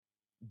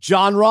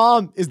Jon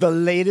Rahm is the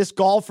latest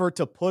golfer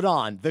to put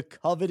on the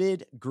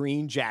coveted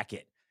green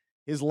jacket.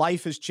 His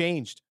life has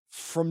changed.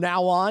 From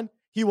now on,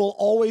 he will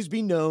always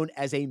be known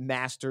as a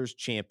Masters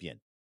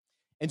champion.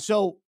 And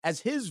so, as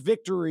his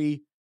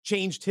victory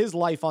changed his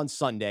life on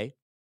Sunday,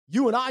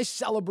 you and I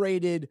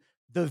celebrated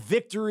the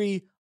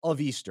victory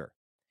of Easter.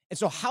 And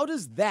so, how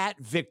does that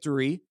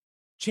victory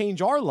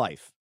change our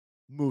life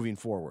moving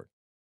forward?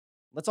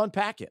 Let's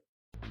unpack it.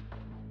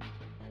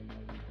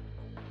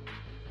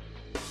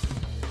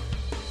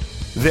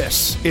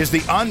 This is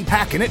the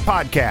Unpacking It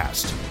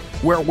podcast,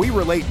 where we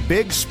relate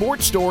big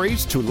sports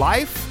stories to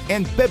life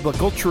and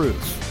biblical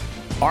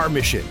truth. Our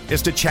mission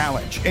is to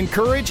challenge,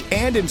 encourage,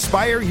 and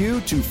inspire you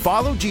to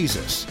follow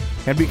Jesus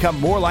and become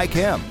more like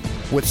him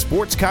with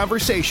sports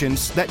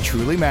conversations that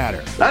truly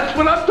matter. That's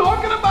what I'm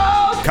talking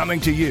about! Coming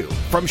to you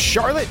from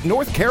Charlotte,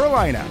 North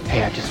Carolina.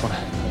 Hey, I just want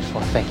to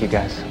thank you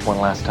guys one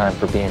last time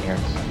for being here.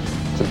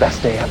 It's the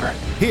best day ever.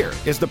 Here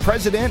is the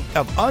president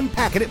of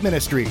Unpacking It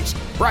Ministries,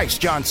 Bryce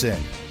Johnson.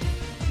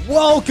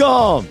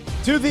 Welcome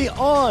to the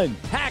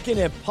Unpacking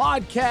It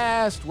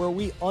podcast, where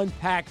we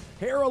unpack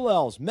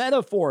parallels,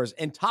 metaphors,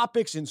 and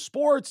topics in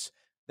sports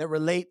that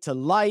relate to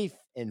life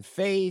and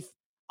faith.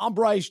 I'm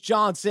Bryce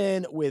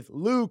Johnson with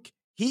Luke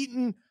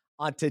Heaton.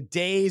 On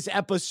today's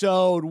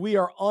episode, we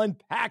are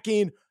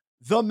unpacking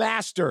the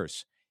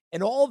Masters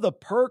and all the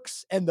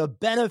perks and the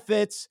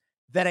benefits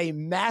that a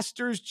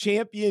Masters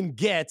champion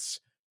gets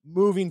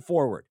moving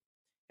forward.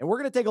 And we're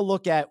going to take a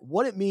look at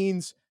what it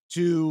means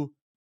to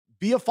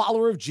be a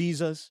follower of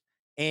Jesus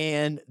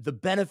and the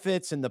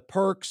benefits and the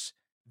perks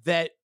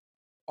that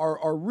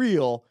are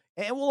real.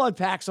 And we'll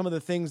unpack some of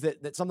the things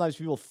that sometimes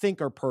people think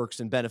are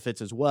perks and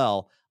benefits as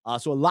well.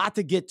 So a lot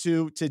to get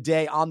to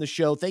today on the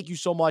show. Thank you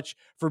so much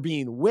for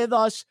being with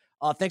us.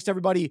 Thanks to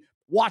everybody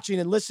watching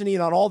and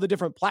listening on all the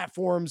different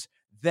platforms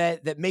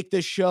that make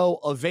this show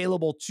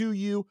available to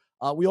you.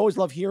 We always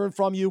love hearing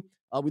from you.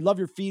 We love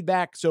your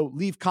feedback. So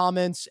leave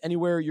comments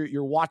anywhere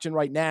you're watching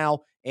right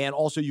now. And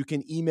also you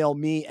can email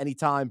me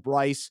anytime,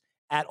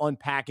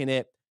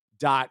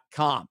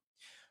 Bryce@unpackingit.com.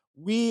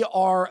 We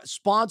are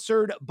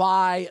sponsored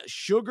by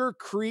Sugar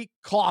Creek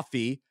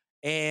Coffee,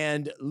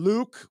 and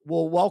Luke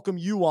will welcome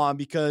you on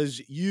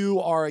because you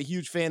are a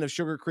huge fan of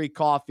Sugar Creek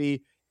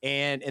Coffee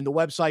and the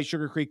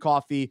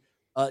website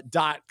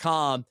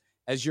sugarcreekcoffee.com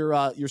as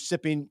you're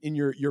sipping in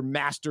your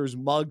Masters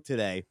mug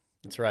today.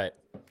 That's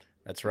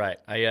right.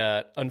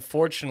 I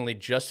unfortunately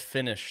just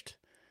finished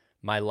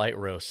my light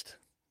roast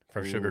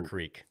from Sugar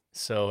Creek.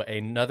 So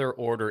another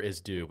order is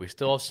due. We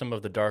still have some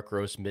of the dark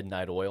roast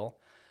midnight oil,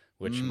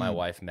 which my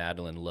wife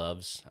Madeline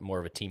loves. I'm more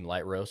of a team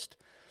light roast.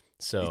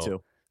 So Me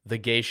too. The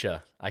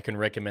geisha, I can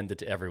recommend it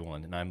to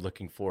everyone, and I'm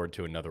looking forward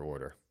to another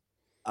order.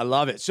 I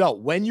love it. So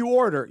when you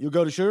order, you'll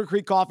go to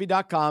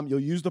sugarcreekcoffee.com. You'll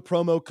use the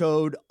promo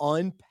code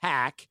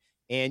UNPACK,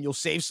 and you'll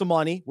save some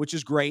money, which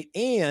is great.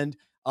 And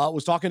I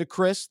was talking to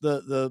Chris,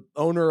 the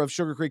owner of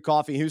Sugar Creek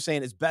Coffee. He was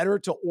saying it's better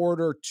to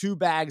order 2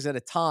 bags at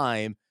a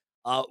time,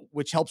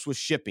 which helps with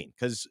shipping.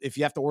 Because if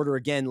you have to order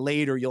again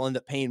later, you'll end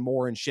up paying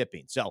more in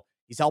shipping. So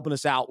he's helping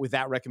us out with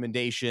that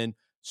recommendation.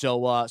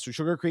 So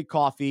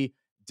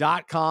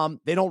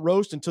sugarcreekcoffee.com. They don't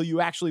roast until you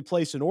actually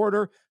place an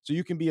order. So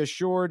you can be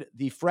assured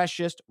the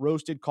freshest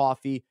roasted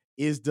coffee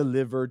is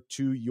delivered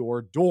to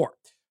your door.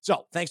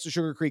 So thanks to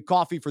Sugar Creek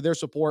Coffee for their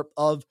support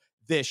of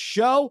this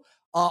show.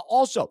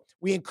 Also,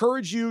 we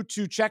encourage you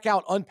to check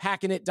out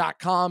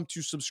unpackingit.com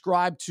to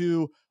subscribe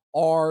to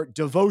our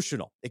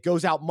devotional. It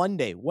goes out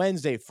Monday,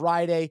 Wednesday,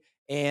 Friday,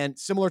 and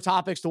similar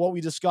topics to what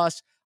we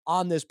discuss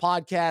on this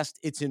podcast.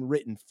 It's in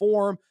written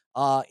form.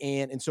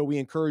 And so we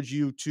encourage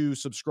you to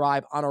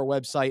subscribe on our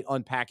website,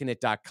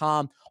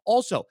 unpackingit.com.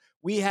 Also,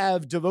 we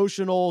have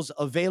devotionals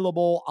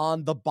available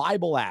on the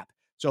Bible app.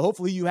 So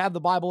hopefully you have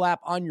the Bible app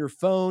on your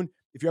phone.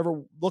 If you're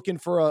ever looking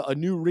for a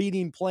new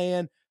reading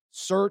plan,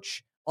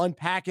 search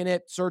Unpacking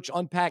It, search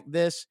Unpack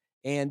This,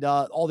 and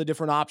all the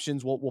different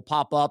options will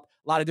pop up.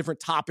 A lot of different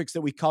topics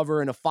that we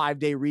cover in a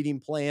 5-day reading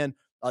plan,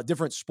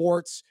 different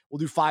sports. We'll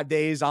do 5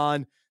 days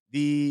on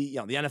the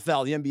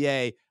NFL, the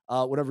NBA,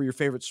 whatever your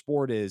favorite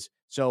sport is.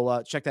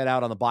 So check that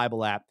out on the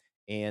Bible app.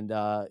 And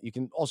you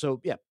can also,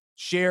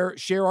 share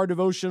our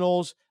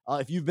devotionals.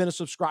 If you've been a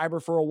subscriber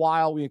for a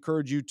while, we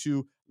encourage you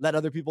to let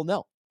other people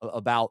know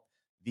about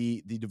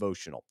the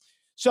devotional.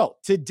 So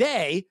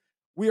today,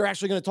 we are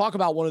actually going to talk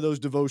about one of those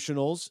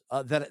devotionals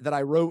that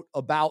I wrote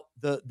about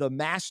the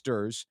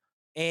Masters.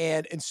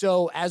 And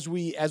so as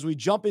we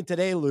jump in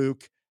today,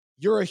 Luke,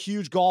 you're a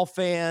huge golf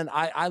fan.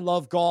 I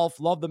love golf,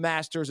 love the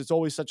Masters. It's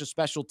always such a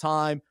special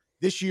time.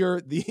 This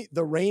year,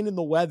 the rain and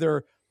the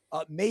weather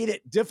made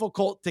it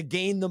difficult to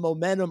gain the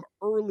momentum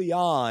early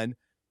on,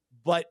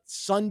 but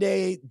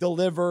Sunday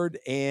delivered,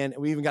 and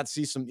we even got to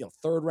see some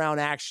third round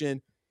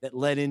action that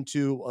led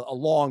into a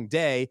long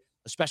day,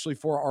 especially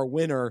for our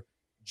winner,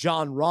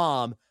 Jon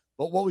Rahm.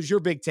 But what was your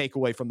big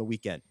takeaway from the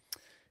weekend?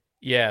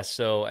 Yeah,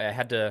 so I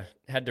had to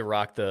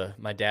rock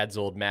my dad's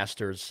old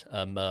Masters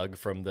mug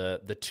from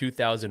the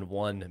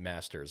 2001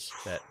 Masters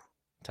that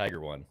Tiger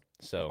won.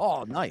 So,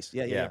 Oh, nice.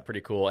 Yeah.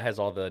 Pretty cool. It has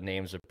all the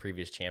names of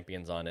previous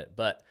champions on it.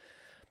 But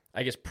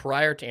I guess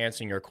prior to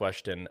answering your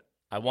question,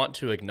 I want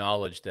to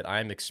acknowledge that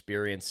I'm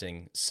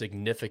experiencing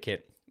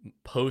significant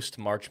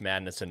post-March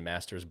Madness and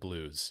Masters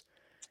blues.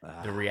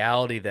 The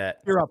reality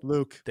that You're up,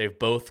 Luke. they've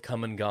both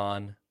come and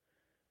gone.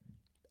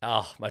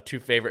 Oh, my two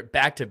favorite,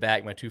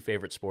 back-to-back, my two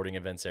favorite sporting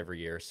events every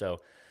year. So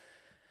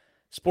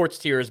sports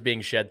tears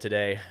being shed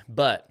today,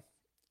 but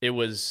it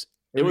was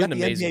an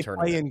amazing NBA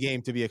tournament. play-in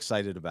game to be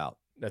excited about.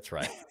 That's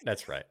right.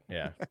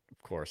 Yeah,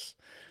 of course.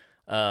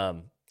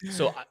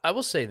 So I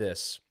will say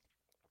this.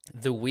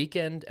 The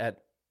weekend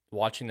at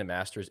watching the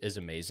Masters is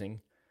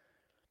amazing,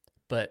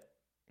 but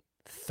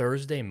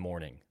Thursday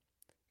morning,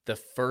 the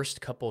first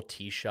couple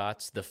tee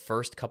shots, the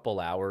first couple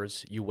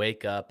hours, you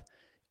wake up,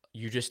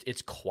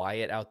 it's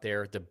quiet out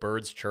there, the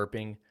birds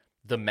chirping,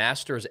 the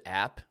Masters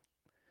app.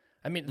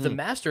 I mean, the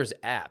Masters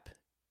app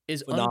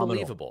is phenomenal.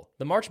 Unbelievable.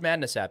 The March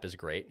Madness app is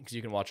great because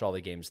you can watch all the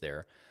games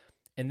there.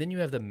 And then you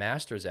have the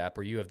Masters app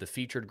where you have the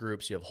featured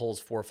groups, you have holes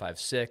 4, 5,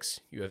 6,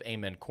 you have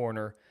Amen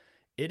Corner.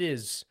 It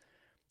is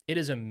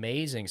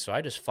amazing. So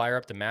I just fire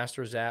up the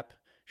Masters app,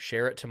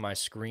 share it to my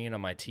screen on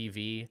my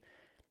TV,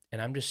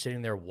 and I'm just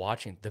sitting there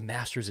watching. The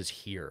Masters is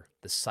here,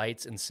 the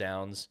sights and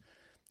sounds.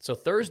 So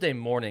Thursday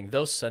morning,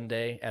 though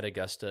Sunday at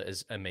Augusta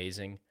is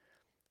amazing,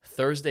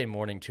 Thursday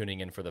morning tuning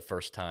in for the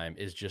first time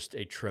is just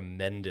a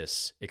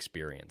tremendous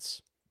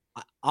experience.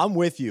 I'm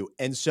with you.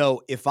 And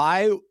so if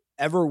I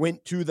ever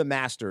went to the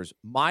Masters,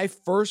 my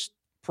first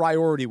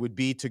priority would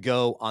be to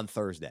go on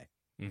Thursday.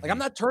 Like, I'm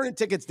not turning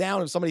tickets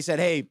down if somebody said,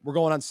 hey, we're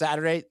going on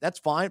Saturday. That's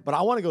fine, but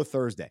I want to go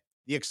Thursday.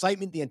 The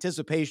excitement, the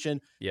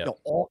anticipation, the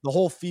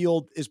whole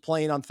field is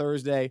playing on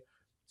Thursday.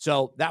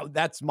 So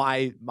that's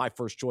my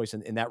first choice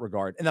in that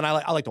regard. And then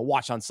I like to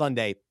watch on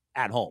Sunday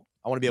at home.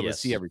 I want to be able to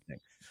see everything.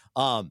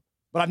 But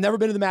I've never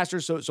been to the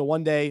Masters, so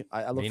one day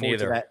I look forward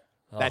to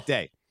that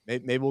day.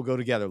 Maybe we'll go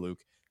together, Luke.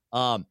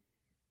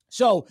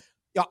 So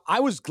I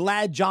was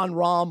glad Jon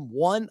Rahm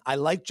won. I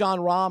like Jon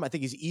Rahm. I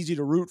think he's easy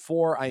to root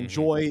for. I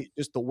enjoy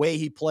just the way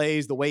he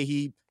plays, the way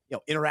he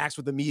interacts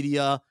with the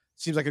media.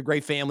 Seems like a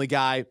great family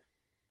guy.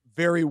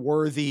 Very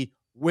worthy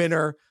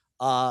winner.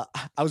 I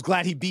was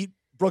glad he beat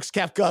Brooks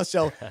Koepka.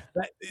 So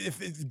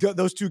if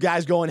those two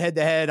guys going head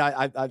to head,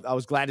 I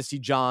was glad to see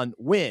Jon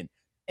win.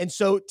 And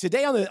so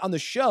today on the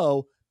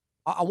show,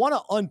 I want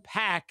to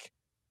unpack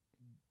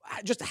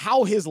just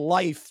how his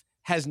life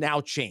has now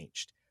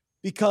changed.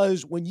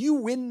 Because when you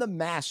win the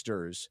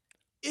Masters,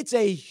 it's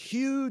a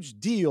huge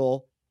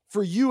deal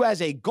for you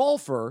as a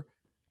golfer,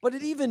 but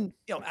it even,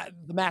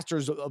 the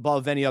Masters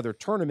above any other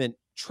tournament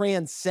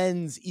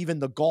transcends even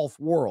the golf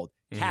world.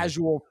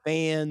 Casual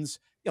fans,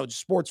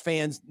 sports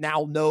fans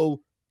now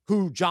know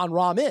who Jon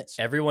Rahm is.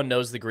 Everyone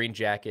knows the green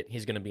jacket.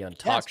 He's going to be on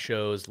talk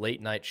shows,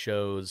 late night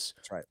shows,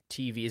 that's right.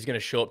 TV. He's going to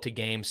show up to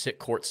games,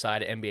 sit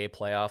courtside at NBA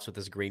playoffs with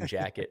his green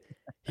jacket.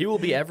 He will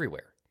be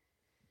everywhere.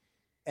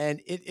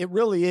 And it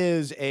really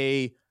is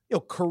a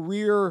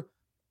career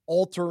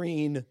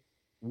altering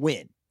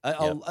win,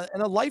 and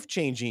a life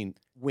changing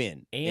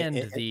win, and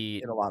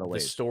in a lot of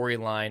ways. The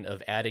storyline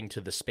of adding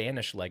to the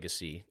Spanish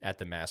legacy at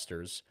the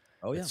Masters.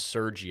 With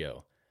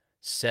Sergio,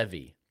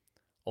 Seve,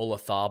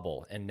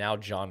 Olazabal, and now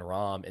Jon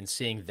Rahm, and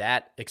seeing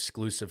that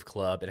exclusive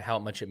club and how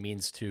much it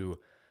means to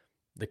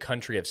the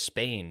country of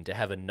Spain to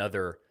have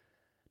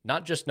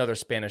not just another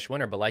Spanish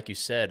winner, but like you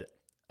said,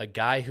 a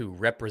guy who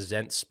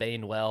represents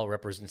Spain well,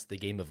 represents the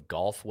game of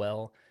golf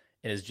well,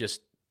 and is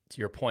just, to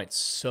your point,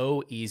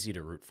 so easy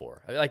to root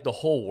for. Like the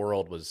whole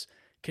world was,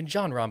 can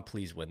Jon Rahm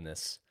please win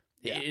this?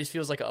 Yeah. It just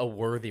feels like a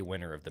worthy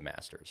winner of the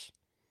Masters.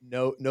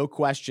 No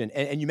question.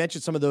 And you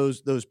mentioned some of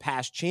those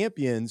past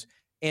champions,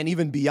 and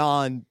even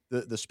beyond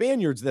the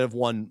Spaniards that have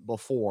won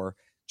before.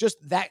 Just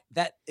that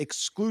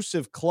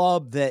exclusive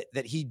club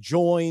that he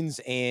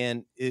joins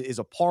and is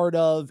a part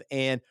of,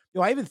 and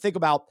I even think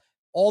about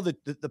all the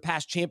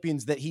past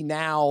champions that he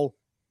now,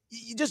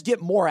 you just get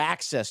more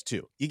access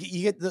to.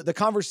 You get the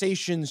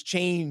conversations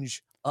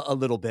change a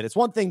little bit. It's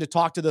one thing to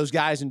talk to those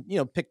guys and,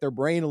 pick their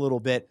brain a little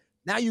bit.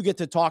 Now you get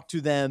to talk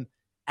to them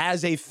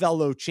as a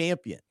fellow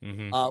champion,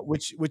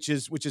 which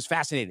is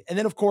fascinating. And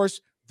then of course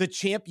the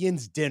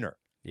Champions Dinner,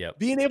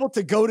 being able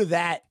to go to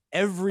that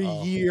every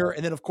year.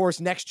 And then of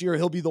course next year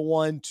he'll be the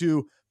one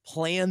to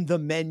plan the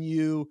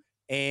menu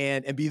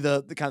and be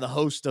the kind of the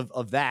host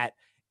of that.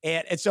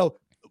 And so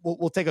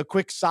we'll take a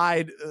quick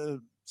side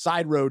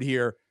road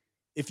here.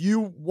 If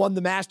you won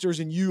the Masters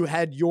and you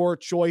had your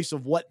choice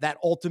of what that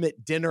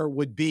ultimate dinner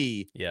would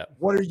be,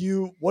 what are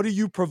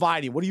you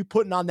providing? What are you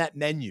putting on that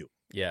menu?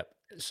 Yeah.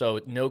 So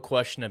no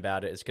question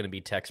about it, it's going to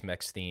be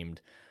Tex-Mex themed.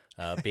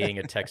 Being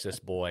a Texas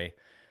boy,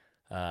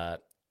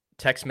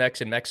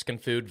 Tex-Mex and Mexican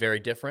food very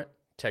different.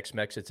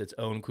 Tex-Mex, it's its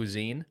own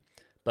cuisine,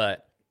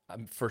 but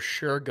I'm for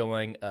sure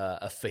going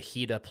a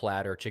fajita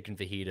platter, chicken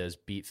fajitas,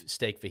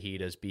 steak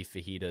fajitas, beef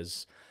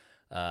fajitas.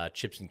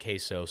 Chips and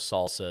queso,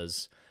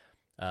 salsas.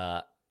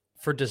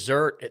 For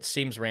dessert, it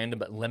seems random,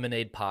 but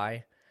lemonade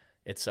pie.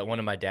 It's one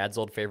of my dad's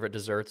old favorite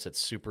desserts. It's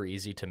super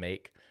easy to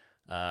make.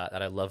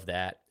 And I love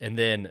that. And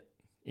then,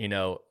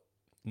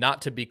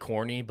 not to be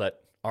corny,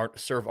 but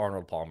serve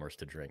Arnold Palmer's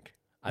to drink.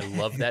 I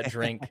love that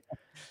drink.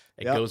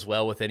 It goes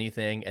well with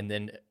anything. And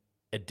then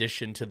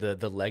addition to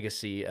the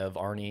legacy of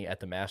Arnie at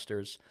the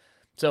Masters.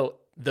 So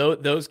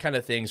those kind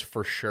of things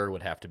for sure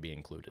would have to be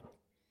included.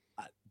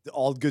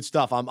 All good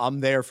stuff. I'm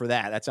there for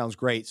that. That sounds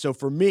great. So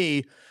for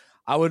me,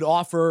 I would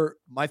offer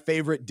my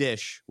favorite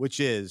dish, which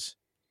is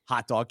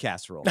hot dog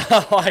casserole.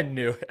 Oh, I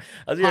knew it.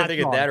 I was either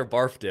thinking that or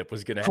barf dip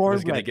was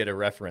gonna get a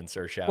reference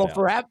or a shout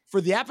out.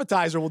 For the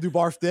appetizer, we'll do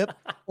barf dip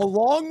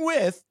along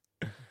with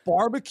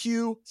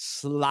barbecue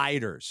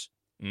sliders.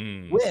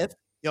 With,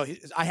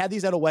 I had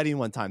these at a wedding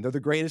one time. They're the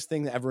greatest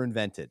thing ever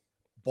invented.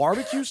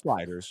 Barbecue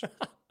sliders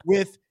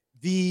with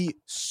the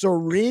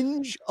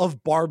syringe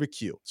of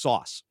barbecue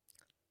sauce.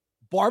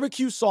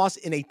 Barbecue sauce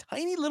in a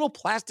tiny little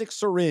plastic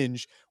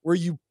syringe where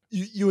you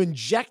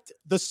inject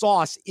the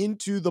sauce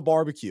into the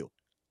barbecue.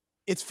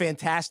 It's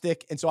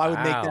fantastic. And so I would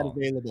make that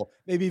available.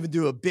 Maybe even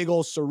do a big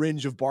old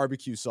syringe of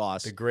barbecue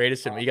sauce. The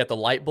greatest. You got the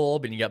light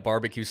bulb and you got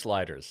barbecue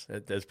sliders.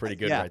 That's pretty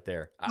good right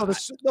there. No,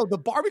 the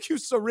barbecue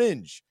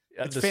syringe.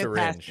 It's the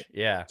fantastic. Syringe.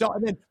 Yeah. So,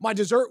 and then my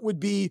dessert would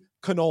be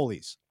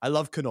cannolis. I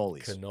love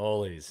cannolis.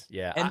 Cannolis.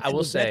 Yeah. And, I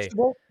will say.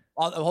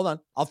 Hold on.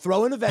 I'll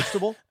throw in a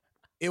vegetable.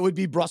 It would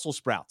be Brussels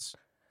sprouts.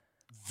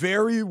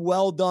 Very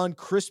well done,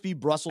 crispy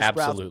Brussels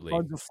sprouts. Absolutely.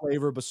 Tons of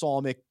flavor,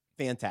 balsamic.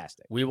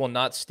 Fantastic. We will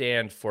not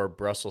stand for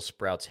Brussels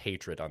sprouts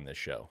hatred on this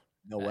show.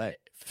 No way.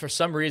 For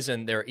some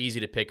reason, they're easy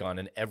to pick on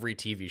in every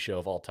TV show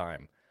of all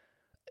time.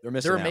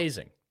 They're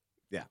amazing.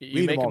 Yeah.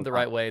 You make them the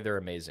right way, they're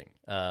amazing.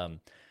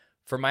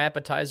 For my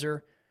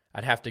appetizer,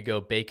 I'd have to go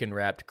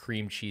bacon-wrapped,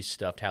 cream cheese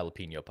stuffed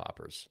jalapeno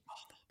poppers.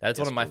 That's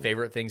one of my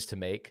favorite things to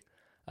make.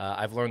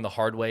 I've learned the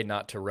hard way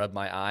not to rub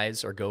my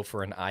eyes or go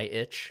for an eye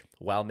itch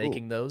while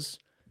making those.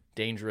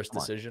 Dangerous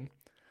decision.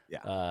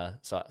 Yeah.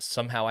 So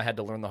somehow I had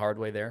to learn the hard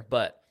way there,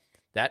 but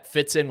that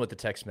fits in with the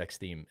Tex-Mex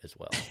theme as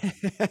well.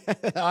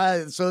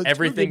 So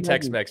everything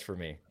Tex-Mex for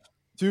me.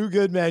 Two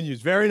good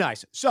menus. Very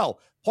nice. So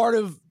part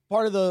of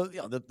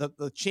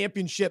the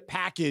championship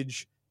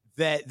package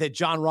that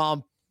John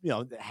Rahm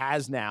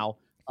has now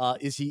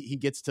is he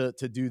gets to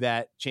do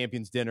that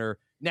Champions Dinner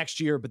next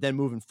year, but then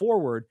moving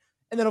forward.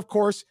 And then of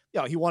course,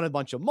 he won a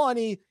bunch of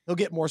money. He'll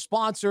get more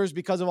sponsors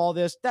because of all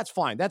this. That's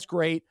fine. That's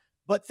great.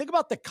 But think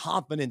about the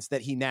confidence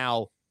that he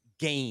now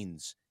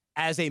gains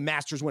as a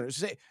Masters winner.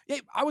 So say, hey,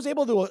 I was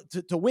able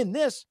to win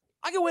this.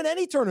 I can win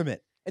any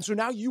tournament. And so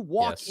now you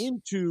walk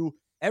into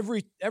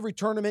every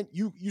tournament.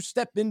 You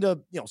step into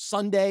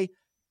Sunday,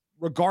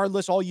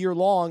 regardless, all year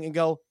long, and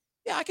go,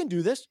 yeah, I can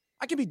do this.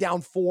 I can be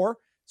down 4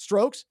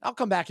 strokes. I'll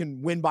come back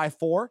and win by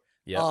 4.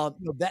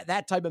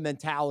 That type of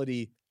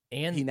mentality,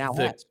 and he now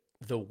has.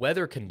 The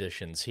weather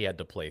conditions he had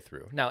to play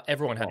through. Now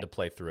everyone had to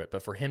play through it,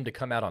 but for him to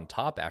come out on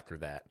top after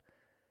that,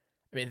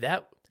 I mean,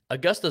 that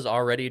Augusta's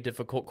already a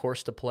difficult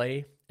course to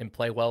play and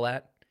play well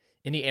at.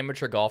 Any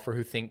amateur golfer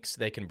who thinks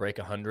they can break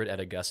 100 at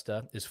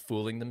Augusta is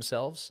fooling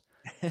themselves.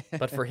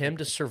 But for him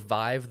to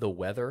survive the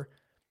weather,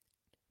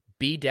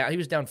 he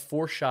was down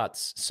 4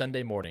 shots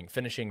Sunday morning,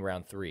 finishing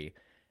round 3,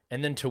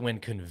 and then to win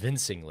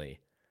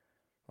convincingly,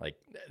 like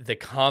the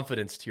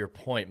confidence, to your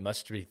point,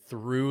 must be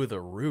through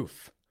the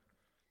roof.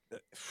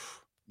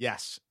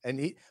 Yes, and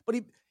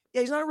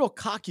he's not a real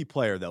cocky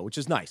player though, which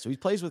is nice. So he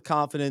plays with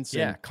confidence.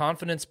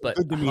 Confidence, but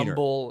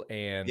humble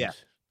and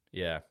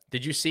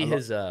Did you see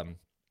his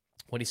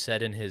what he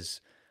said in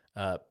his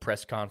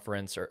press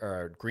conference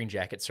or green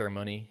jacket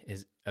ceremony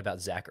is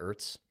about Zach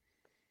Ertz?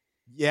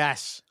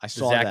 Yes, I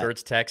saw Zach that.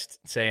 Ertz text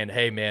saying,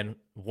 "Hey man,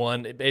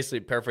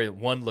 basically paraphrasing,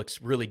 1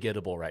 looks really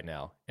gettable right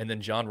now." And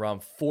then John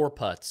Rahm 4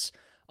 putts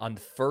on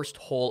the first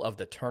hole of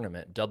the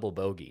tournament, double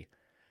bogey,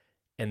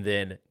 and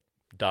then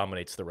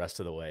dominates the rest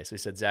of the way. So he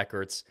said, Zach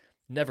Ertz,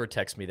 never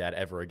text me that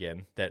ever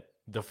again, that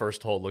the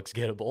first hole looks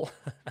gettable.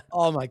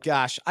 Oh my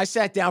gosh. I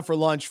sat down for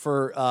lunch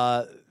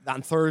on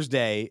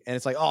Thursday, and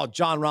it's like, oh,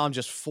 John Rahm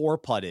just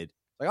 4-putted.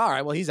 Like, all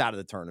right, well, he's out of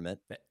the tournament.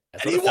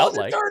 That's and what he it won felt the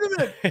like.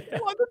 tournament. He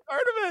won the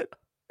tournament.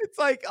 It's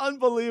like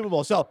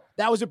unbelievable. So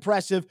that was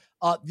impressive.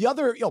 The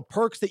other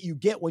perks that you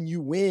get when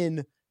you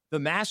win the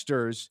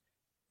Masters,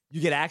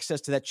 you get access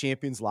to that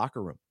Champions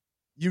locker room.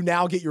 You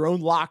now get your own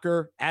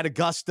locker at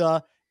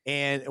Augusta,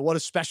 and what a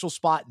special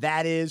spot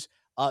that is.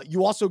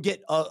 You also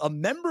get a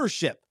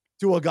membership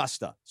to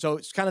Augusta. So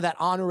it's kind of that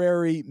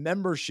honorary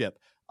membership,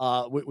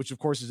 which of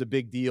course is a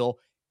big deal.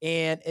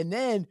 And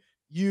then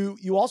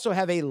you also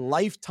have a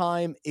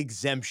lifetime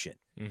exemption.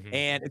 Mm-hmm.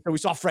 And so we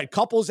saw Fred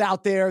Couples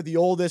out there, the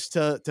oldest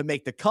to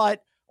make the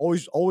cut.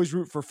 Always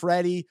root for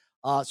Freddie.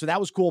 So that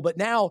was cool. But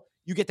now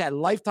you get that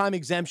lifetime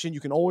exemption. You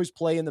can always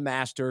play in the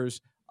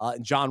Masters.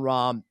 And John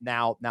Rahm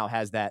now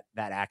has that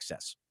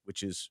access,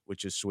 which is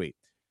sweet.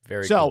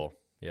 Very cool.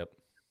 Yep.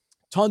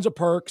 Tons of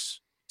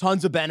perks,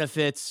 tons of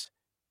benefits.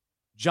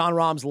 John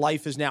Rahm's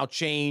life is now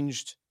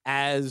changed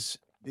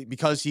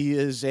because he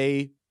is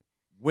a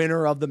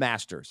winner of the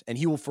Masters, and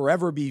he will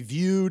forever be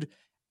viewed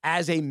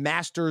as a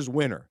Masters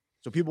winner.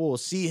 So people will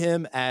see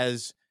him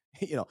as,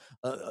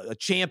 a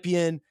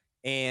champion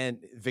and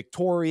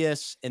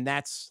victorious. And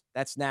that's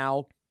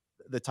now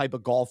the type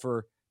of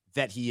golfer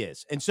that he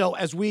is. And so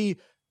as we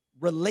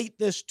relate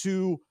this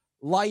to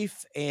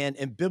life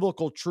and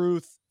biblical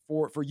truth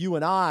for you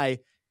and I,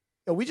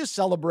 we just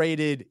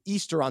celebrated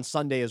Easter on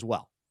Sunday as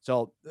well.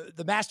 So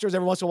the Masters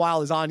every once in a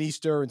while is on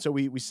Easter, and so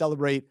we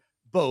celebrate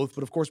both.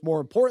 But of course,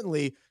 more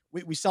importantly,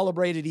 we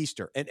celebrated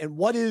Easter. And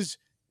what is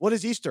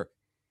Easter?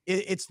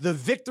 It's the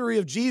victory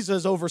of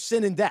Jesus over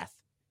sin and death.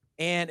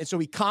 And so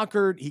he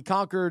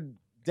conquered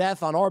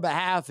death on our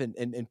behalf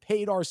and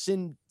paid our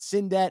sin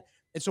debt.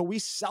 And so we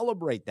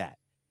celebrate that.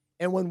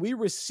 And when we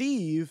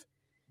receive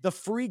the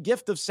free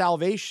gift of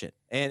salvation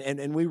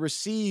and we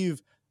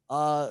receive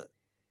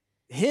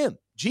him,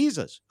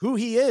 Jesus, who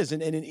he is,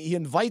 and he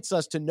invites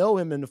us to know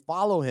him and to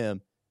follow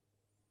him,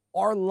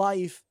 our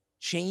life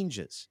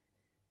changes.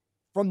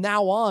 From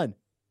now on,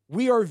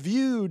 we are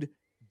viewed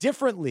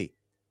differently.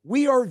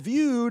 We are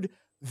viewed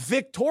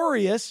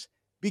victorious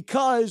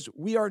because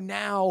we are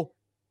now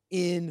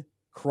in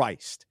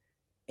Christ.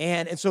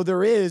 And so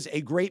there is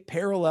a great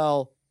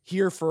parallel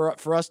here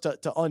for us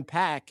to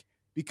unpack,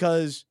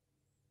 because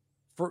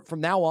from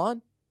now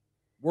on,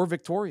 we're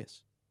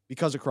victorious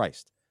because of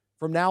Christ.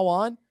 From now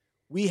on,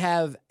 we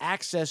have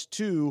access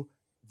to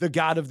the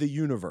God of the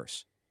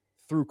universe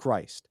through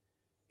Christ,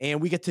 and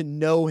we get to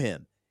know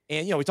him.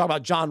 And, we talk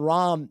about John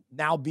Rahm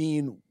now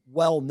being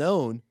well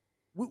known.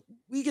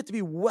 We get to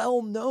be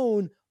well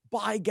known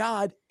by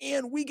God,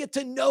 and we get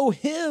to know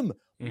him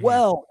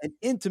well and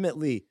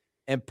intimately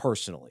and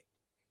personally.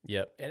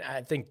 Yep. And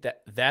I think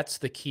that's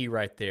the key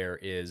right there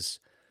is,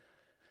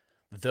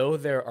 though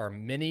there are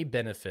many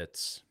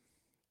benefits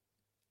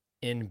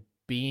in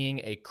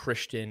being a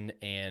Christian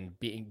and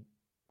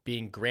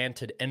being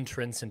granted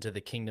entrance into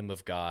the kingdom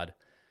of God,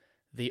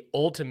 the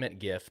ultimate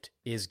gift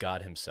is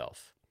God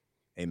himself.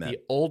 Amen. The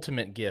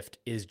ultimate gift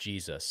is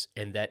Jesus,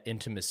 and that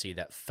intimacy,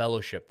 that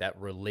fellowship, that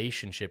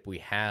relationship we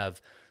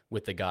have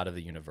with the God of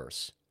the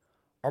universe.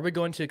 Are we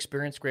going to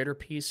experience greater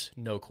peace?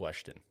 No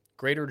question.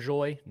 Greater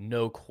joy?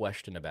 No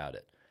question about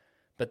it.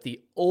 But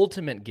the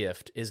ultimate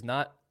gift is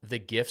not the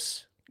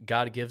gifts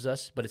God gives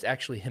us, but it's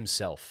actually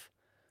himself.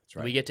 That's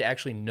right. We get to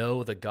actually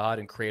know the God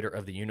and creator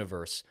of the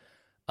universe.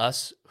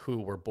 Us who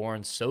were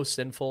born so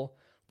sinful,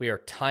 we are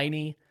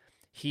tiny.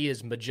 He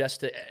is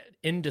majestic,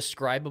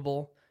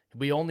 indescribable.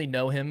 We only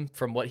know him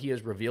from what he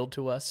has revealed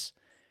to us,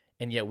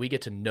 and yet we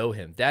get to know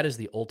him. That is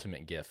the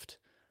ultimate gift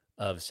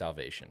of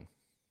salvation.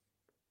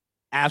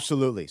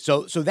 Absolutely.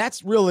 So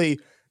that's really,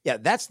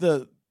 that's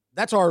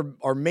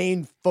our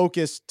main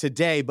focus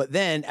today. But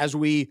then as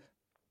we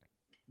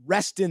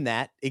rest in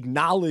that,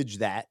 acknowledge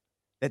that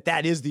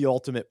is the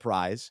ultimate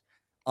prize,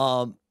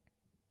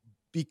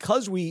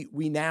 because we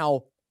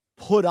now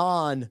put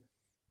on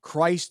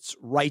Christ's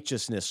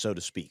righteousness, so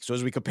to speak. So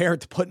as we compare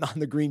it to putting on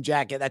the green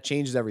jacket, that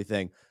changes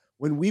everything.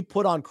 When we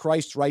put on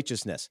Christ's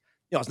righteousness,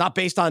 it's not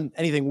based on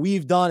anything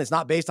we've done. It's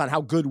not based on how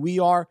good we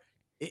are.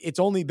 It's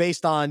only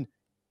based on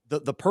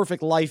the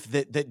perfect life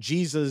that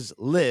Jesus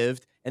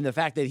lived, and the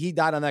fact that he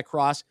died on that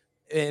cross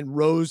and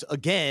rose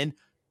again.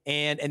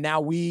 And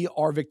now we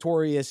are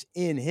victorious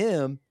in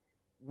him.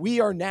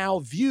 We are now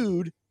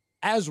viewed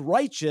as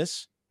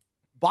righteous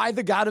by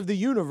the God of the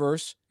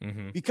universe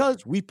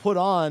because we put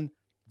on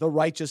the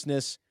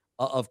righteousness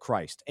of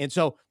Christ. And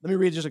so let me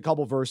read just a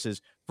couple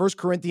verses. 1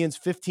 Corinthians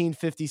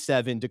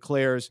 15:57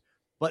 declares,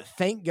 "But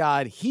thank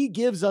God he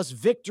gives us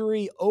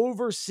victory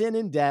over sin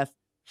and death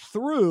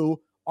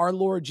through our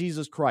Lord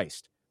Jesus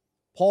Christ."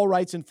 Paul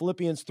writes in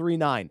Philippians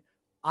 3:9,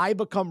 "I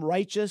become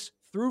righteous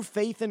through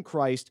faith in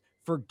Christ,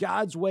 for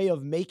God's way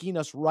of making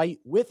us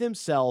right with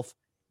himself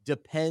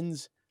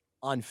depends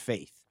on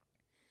faith."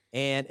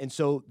 And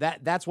so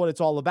that's what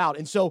it's all about.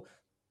 And so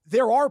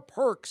there are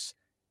perks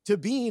to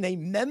being a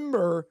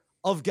member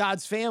of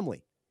God's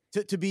family,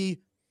 to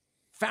be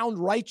found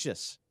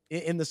righteous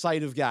in the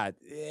sight of God.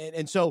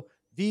 And so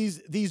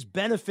these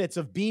benefits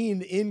of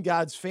being in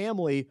God's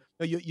family,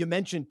 you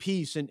mentioned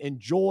peace and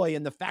joy,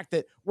 and the fact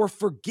that we're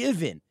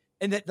forgiven,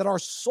 and that our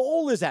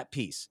soul is at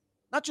peace,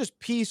 not just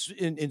peace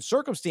in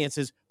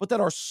circumstances, but that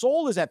our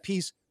soul is at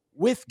peace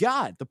with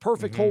God, the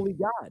perfect holy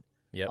God.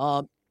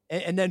 Yep.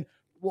 And then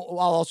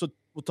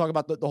we'll talk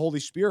about the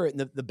Holy Spirit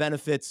and the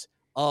benefits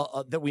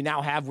that we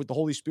now have with the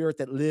Holy Spirit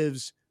that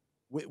lives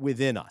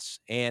within us.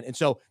 And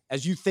so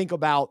as you think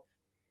about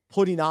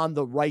putting on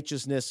the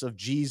righteousness of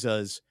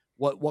Jesus,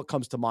 what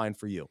comes to mind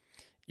for you?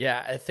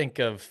 Yeah, I think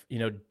of,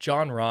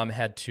 John Rahm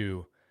had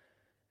to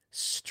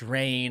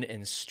strain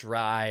and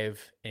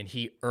strive, and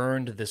he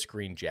earned this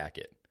green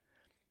jacket.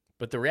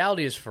 But the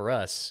reality is for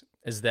us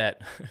is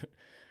that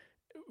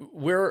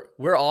we're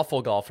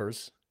awful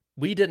golfers.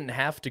 We didn't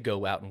have to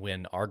go out and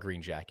win our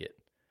green jacket.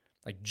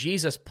 Like,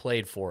 Jesus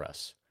played for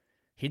us.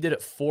 He did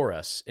it for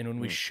us. And when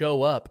we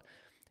show up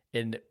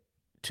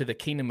to the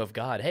kingdom of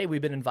God, hey,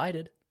 we've been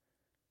invited.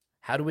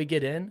 How do we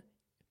get in?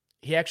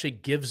 He actually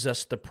gives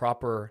us the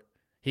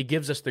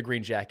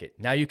green jacket.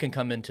 Now you can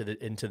come into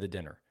the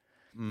dinner.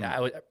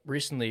 I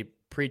recently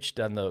preached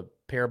on the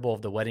parable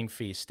of the wedding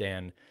feast,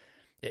 and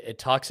it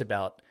talks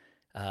about,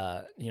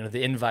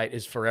 the invite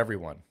is for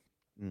everyone.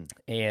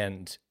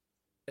 And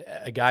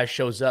a guy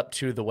shows up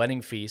to the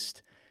wedding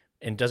feast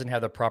and doesn't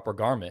have the proper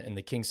garment. And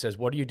the king says,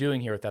 what are you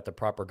doing here without the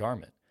proper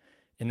garment?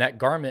 And that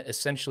garment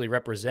essentially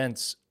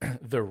represents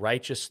the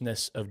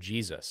righteousness of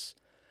Jesus.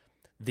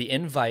 The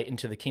invite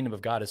into the kingdom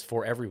of God is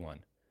for everyone,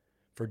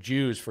 for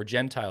Jews, for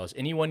Gentiles,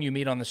 anyone you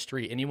meet on the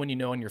street, anyone you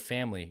know in your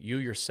family, you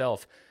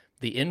yourself.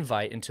 The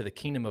invite into the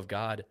kingdom of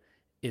God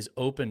is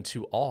open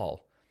to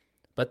all,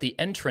 but the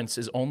entrance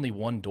is only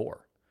one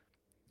door.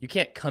 You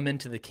can't come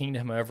into the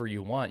kingdom however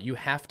you want. You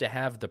have to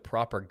have the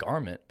proper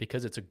garment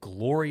because it's a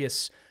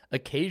glorious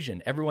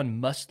occasion.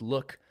 Everyone must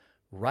look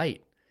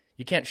right.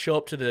 You can't show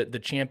up to the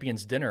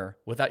champions dinner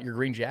without your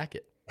green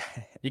jacket.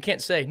 You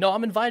can't say, no,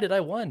 I'm invited, I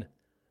won.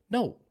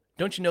 No,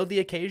 don't you know the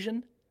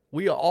occasion?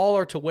 We all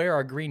are to wear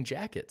our green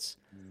jackets.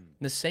 In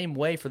the same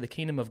way, for the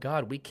kingdom of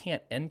God, we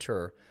can't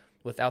enter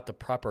without the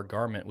proper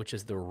garment, which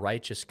is the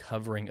righteous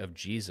covering of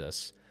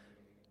Jesus.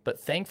 But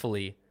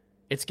thankfully,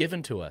 it's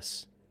given to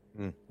us.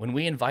 When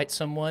we invite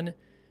someone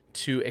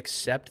to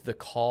accept the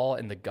call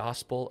and the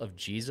gospel of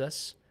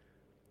Jesus,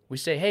 we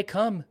say, hey,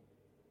 come.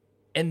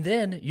 And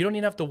then you don't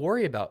even have to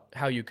worry about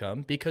how you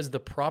come because the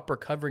proper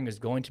covering is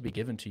going to be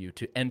given to you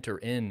to enter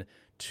in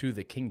to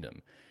the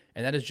kingdom.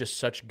 And that is just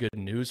such good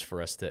news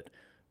for us that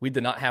we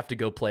did not have to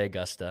go play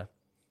Augusta.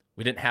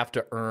 We didn't have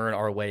to earn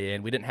our way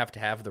in. We didn't have to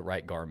have the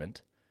right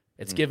garment.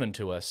 It's given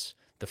to us,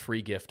 the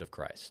free gift of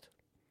Christ.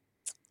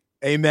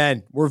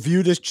 Amen. We're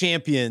viewed as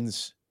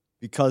champions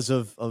because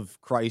of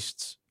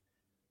Christ's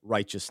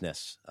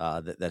righteousness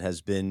that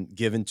has been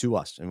given to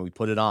us, and we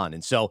put it on.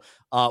 And so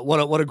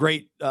what a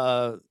great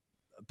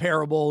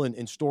parable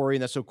and story,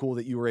 and that's so cool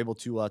that you were able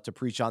to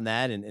preach on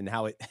that and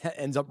how it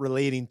ends up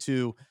relating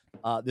to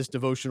this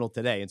devotional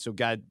today. And so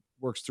God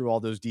works through all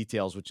those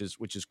details, which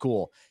is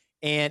cool.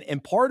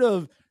 And part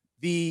of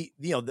the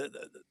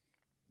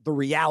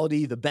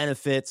reality, the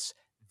benefits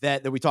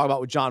that we talk about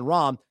with John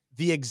Rahm,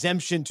 the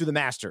exemption to the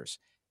Masters.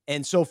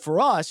 And so for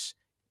us,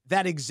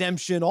 that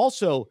exemption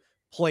also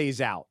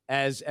plays out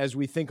as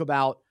we think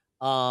about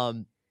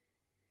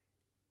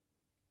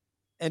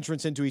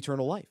entrance into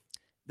eternal life.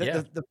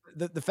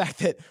 The fact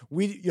that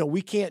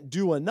we can't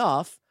do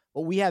enough,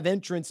 but we have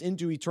entrance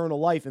into eternal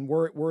life, and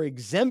we're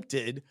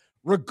exempted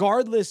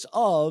regardless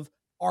of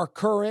our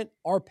current,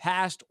 our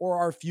past, or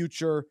our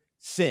future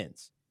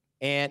sins.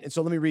 And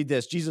so let me read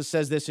this. Jesus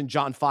says this in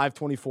John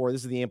 5:24.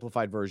 This is the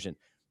Amplified Version.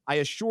 I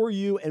assure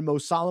you and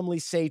most solemnly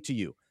say to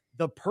you,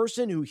 the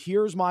person who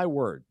hears my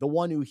word, the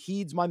one who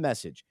heeds my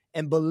message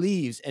and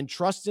believes and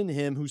trusts in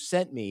him who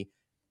sent me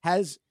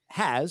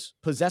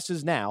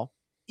possesses now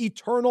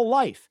eternal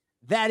life.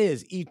 That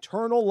is,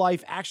 eternal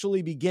life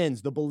actually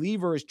begins. The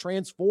believer is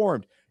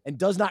transformed and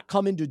does not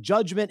come into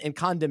judgment and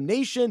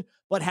condemnation,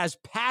 but has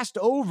passed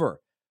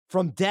over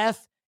from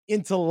death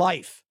into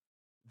life.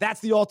 That's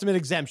the ultimate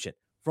exemption,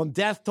 from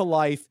death to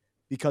life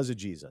because of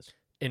Jesus.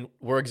 And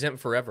we're exempt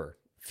forever.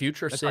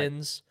 Future That's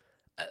sins,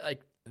 right.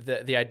 Like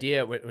the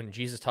idea when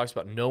Jesus talks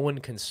about no one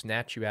can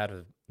snatch you out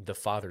of the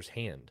Father's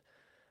hand.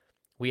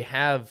 We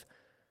have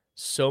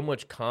so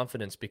much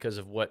confidence because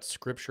of what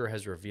Scripture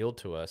has revealed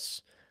to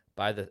us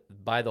by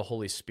the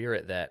Holy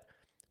Spirit that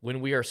when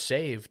we are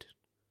saved,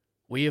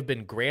 we have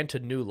been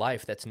granted new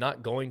life that's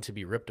not going to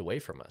be ripped away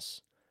from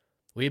us.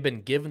 We have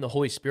been given the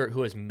Holy Spirit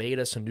who has made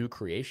us a new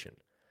creation.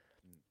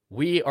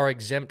 We are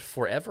exempt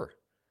forever.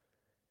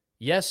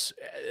 Yes,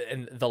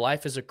 and the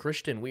life as a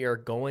Christian, we are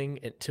going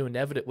to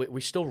inevitably,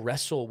 we still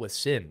wrestle with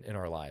sin in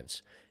our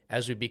lives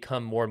as we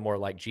become more and more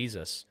like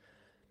Jesus,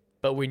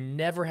 but we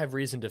never have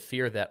reason to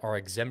fear that our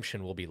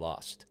exemption will be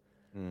lost.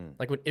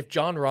 Like if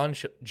John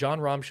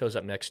Rahm shows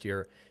up next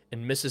year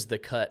and misses the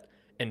cut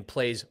and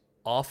plays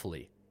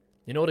awfully,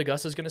 you know what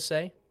Augusta's going to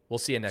say? We'll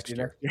see you next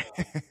year.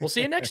 We'll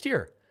see you next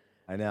year.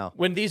 I know.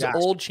 When these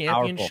old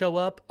champions show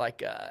up,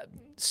 like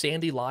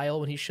Sandy Lyle,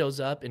 when he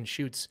shows up and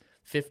shoots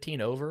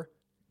 15 over,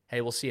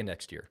 hey, we'll see you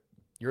next year.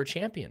 You're a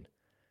champion.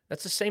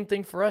 That's the same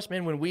thing for us,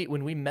 man. When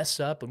we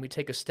mess up, when we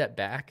take a step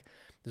back,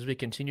 as we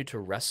continue to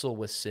wrestle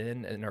with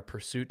sin in our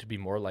pursuit to be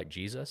more like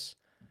Jesus,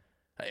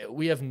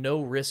 we have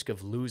no risk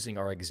of losing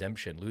our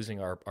exemption, losing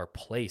our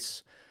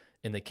place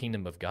in the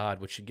kingdom of God,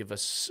 which should give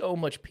us so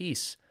much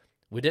peace.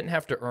 We didn't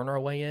have to earn our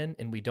way in,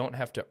 and we don't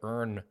have to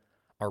earn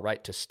our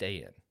right to stay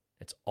in.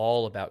 It's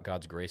all about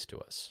God's grace to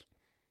us.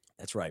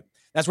 That's right.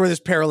 That's where this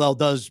parallel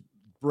does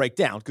break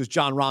down, because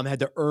John Rahm had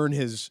to earn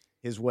his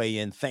way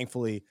in.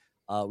 Thankfully,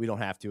 we don't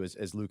have to,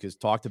 as Luke has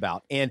talked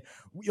about. And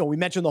we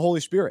mentioned the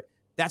Holy Spirit.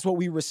 That's what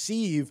we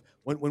receive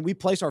when we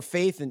place our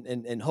faith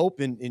and hope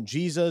in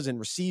Jesus and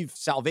receive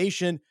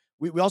salvation.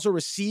 We also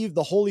receive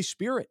the Holy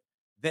Spirit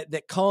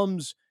that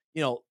comes,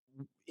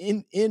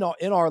 in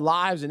our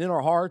lives and in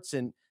our hearts.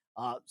 And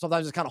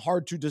sometimes it's kind of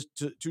hard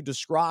to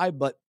describe,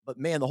 but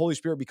man, the Holy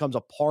Spirit becomes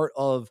a part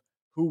of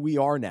who we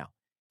are now.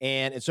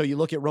 And so you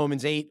look at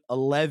Romans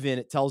 8:11,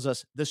 it tells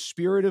us the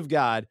Spirit of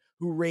God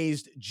who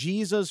raised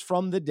Jesus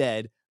from the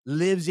dead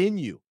lives in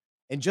you.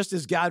 And just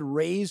as God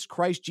raised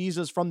Christ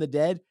Jesus from the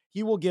dead,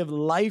 he will give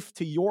life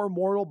to your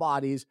mortal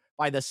bodies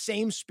by the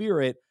same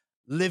Spirit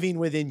living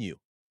within you.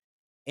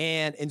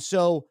 And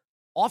so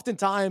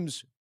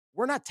oftentimes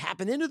we're not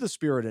tapping into the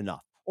Spirit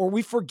enough, or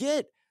we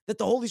forget that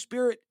the Holy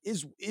Spirit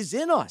is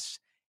in us.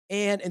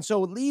 And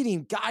so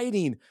leading,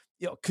 guiding,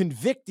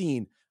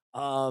 convicting,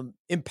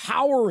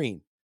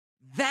 empowering,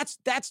 that's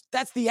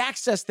the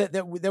access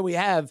that we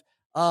have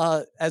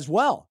as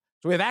well.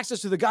 So we have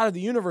access to the God of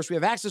the universe. We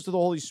have access to the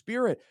Holy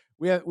Spirit.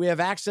 We have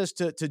access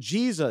to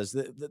Jesus,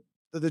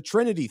 the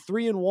Trinity,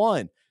 3 in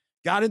 1,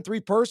 God in 3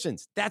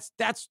 persons. That's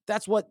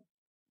what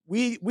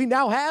we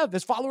now have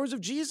as followers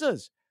of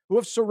Jesus, who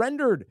have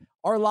surrendered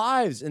our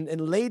lives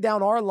and laid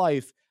down our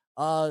life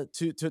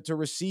to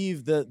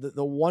receive the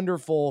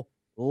wonderful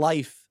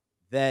life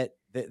that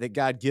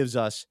God gives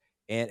us,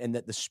 and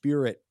that the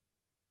Spirit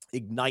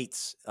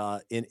ignites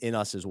in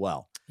us as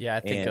well. Yeah, I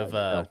think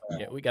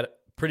we got a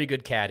pretty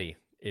good caddy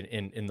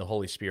in the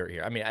Holy Spirit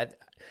here. I mean,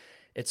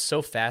 it's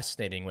so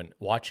fascinating when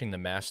watching the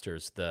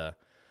Masters. The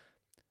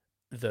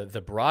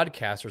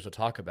broadcasters will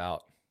talk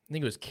about, I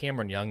think it was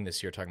Cameron Young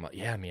this year talking about,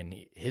 yeah, I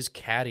mean, his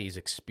caddy's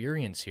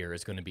experience here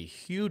is going to be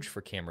huge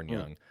for Cameron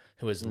Young,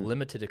 who has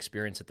limited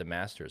experience at the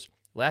Masters.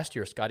 Last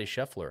year, Scotty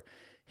Scheffler,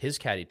 his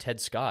caddy, Ted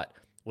Scott,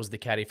 was the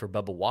caddy for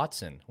Bubba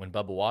Watson when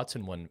Bubba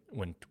Watson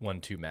won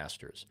 2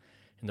 Masters.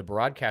 And the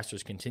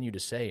broadcasters continue to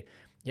say,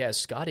 yeah, as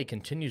Scotty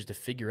continues to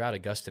figure out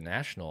Augusta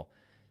National,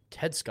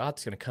 Ted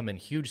Scott's going to come in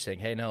huge saying,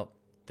 hey, no,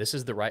 this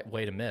is the right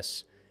way to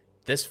miss.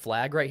 This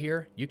flag right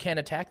here, you can't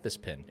attack this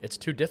pin. It's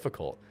too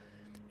difficult.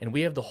 And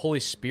we have the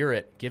Holy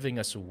Spirit giving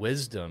us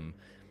wisdom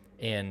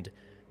and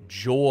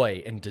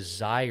joy and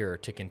desire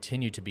to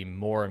continue to be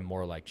more and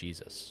more like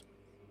Jesus.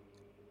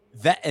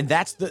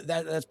 That's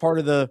part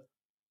of the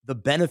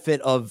benefit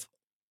of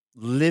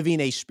living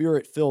a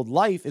Spirit-filled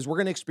life, is we're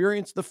going to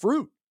experience the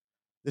fruit.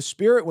 The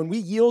Spirit, when we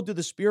yield to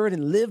the Spirit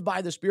and live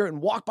by the Spirit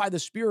and walk by the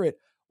Spirit,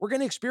 we're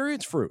going to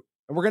experience fruit,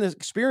 and we're going to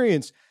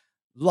experience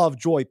love,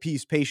 joy,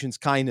 peace, patience,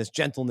 kindness,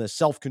 gentleness,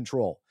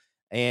 self-control.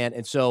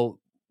 And so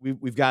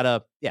we've got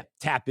to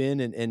tap in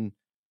and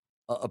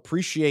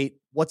appreciate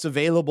what's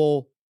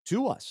available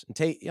to us, and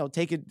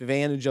take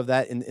advantage of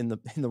that in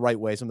the right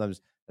way.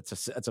 Sometimes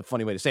that's a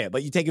funny way to say it,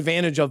 but you take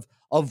advantage of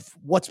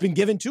what's been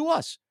given to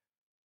us.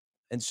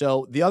 And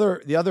so the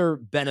other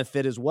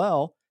benefit as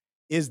well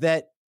is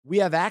that we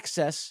have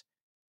access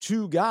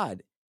to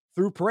God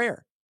through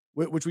prayer,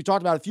 which we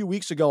talked about a few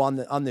weeks ago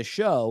on this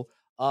show.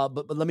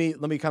 But let me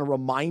kind of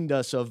remind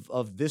us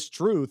of this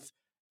truth.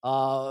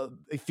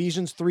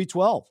 Ephesians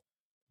 3:12.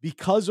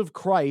 Because of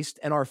Christ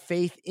and our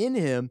faith in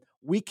him,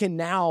 we can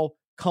now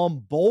come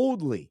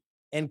boldly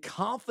and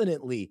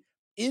confidently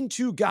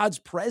into God's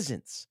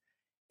presence.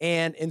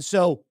 And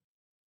so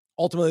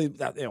ultimately,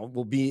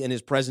 we'll be in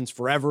his presence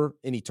forever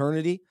in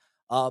eternity,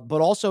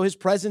 but also his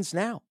presence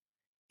now.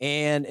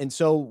 And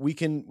so we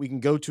can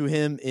go to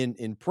him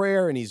in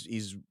prayer, and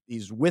he's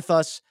with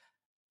us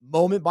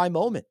moment by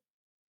moment.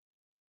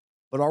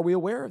 But are we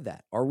aware of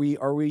that? Are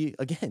we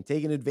again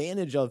taking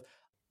advantage of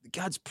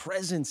God's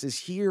presence is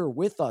here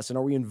with us, and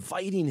are we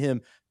inviting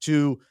him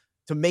to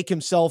make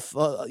himself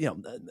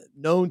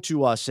known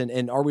to us,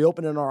 and are we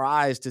opening our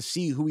eyes to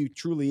see who he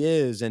truly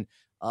is, and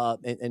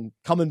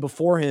coming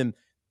before him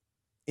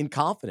in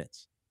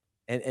confidence,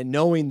 and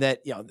knowing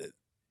that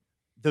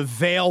the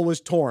veil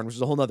was torn, which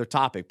is a whole nother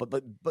topic,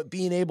 but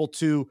being able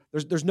to,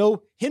 there's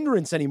no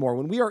hindrance anymore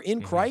when we are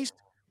in Christ.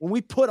 When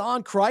we put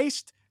on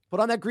Christ,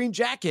 put on that green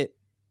jacket,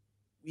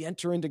 we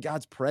enter into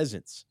God's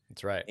presence.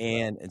 That's right.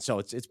 And so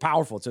it's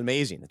powerful. It's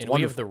amazing. It's wonderful.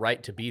 We have the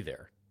right to be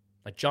there.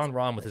 Like John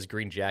Rahm with his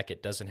green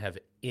jacket doesn't have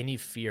any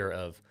fear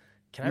of,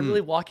 can I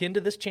really walk into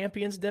this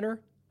champions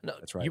dinner? No,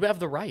 that's right. You have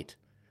the right.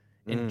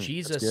 And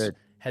Jesus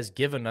has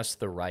given us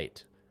the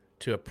right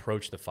to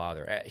approach the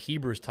Father.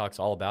 Hebrews talks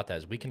all about that,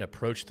 is we can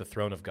approach the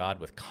throne of God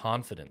with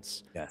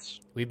confidence. Yes.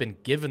 We've been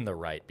given the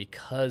right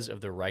because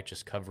of the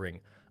righteous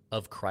covering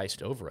of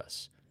Christ over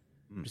us.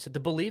 Just have to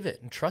believe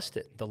it and trust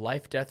it. The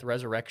life, death,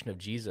 resurrection of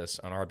Jesus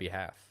on our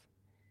behalf.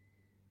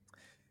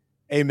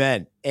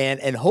 Amen.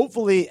 And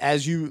hopefully,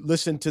 as you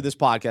listen to this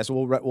podcast,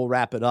 we'll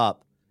wrap it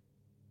up.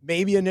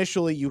 Maybe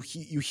initially you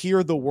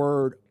hear the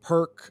word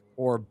perk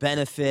or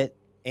benefit,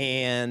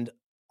 and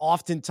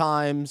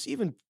oftentimes,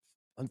 even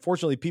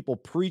unfortunately, people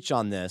preach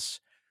on this.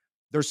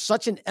 There's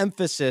such an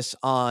emphasis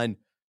on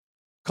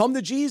come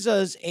to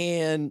Jesus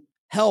and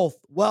health,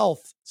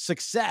 wealth,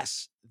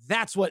 success.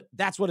 That's what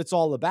it's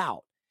all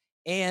about.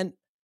 And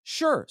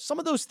sure, some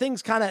of those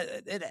things kind of,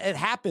 it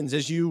happens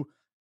as you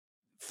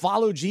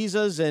follow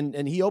Jesus,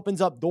 and he opens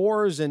up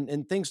doors,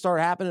 and things start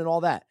happening and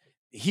all that.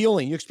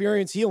 Healing, you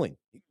experience healing.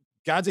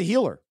 God's a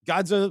healer.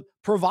 God's a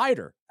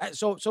provider.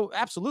 So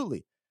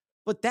absolutely.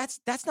 But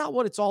that's not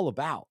what it's all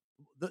about.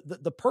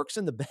 The perks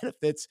and the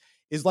benefits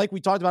is like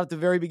we talked about at the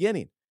very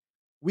beginning.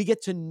 We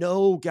get to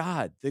know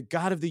God, the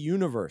God of the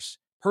universe,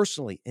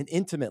 personally and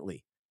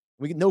intimately.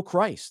 We can know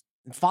Christ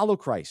and follow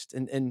Christ,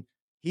 and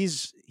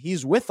He's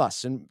with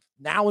us, and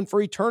now and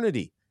for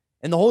eternity.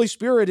 And the Holy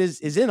Spirit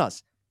is in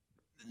us.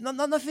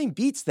 Nothing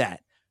beats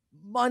that.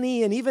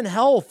 Money and even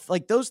health,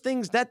 like those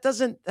things,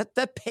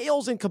 that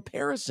pales in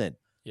comparison.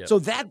 Yep. So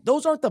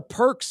those aren't the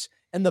perks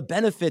and the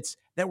benefits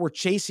that we're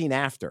chasing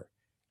after.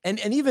 And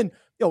even,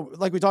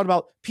 like we talked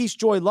about, peace,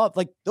 joy, love,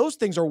 like those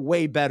things are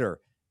way better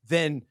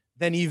than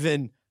than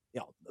even,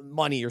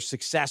 money or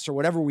success or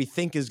whatever we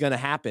think is going to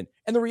happen.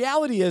 And the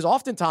reality is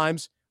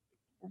oftentimes,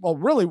 well,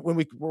 really,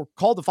 when we're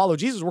called to follow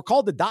Jesus, we're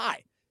called to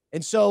die.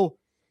 And so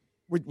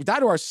we die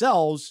to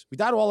ourselves. We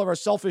die to all of our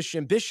selfish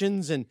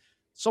ambitions, and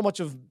so much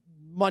of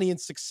money and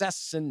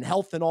success and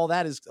health and all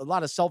that is a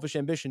lot of selfish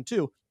ambition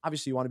too.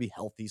 Obviously you want to be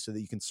healthy so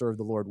that you can serve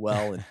the Lord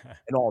well and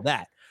all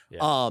that.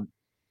 Yeah.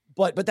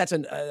 But that's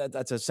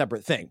a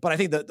separate thing. But I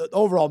think the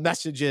overall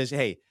message is,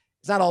 hey,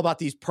 it's not all about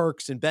these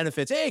perks and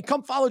benefits. Hey,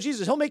 come follow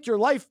Jesus. He'll make your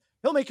life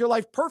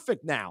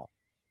perfect now.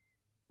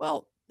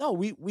 Well, no,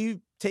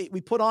 we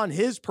put on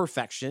his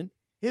perfection,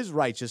 his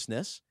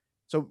righteousness.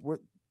 So we're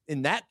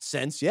in that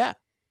sense, yeah,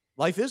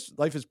 life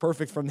is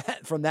perfect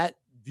from that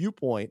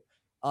viewpoint.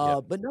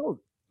 But no,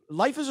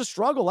 life is a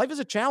struggle. Life is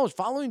a challenge.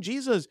 Following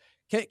Jesus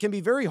can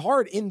be very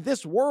hard in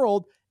this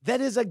world that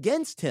is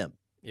against him.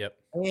 Yep.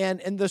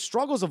 And the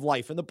struggles of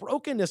life and the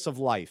brokenness of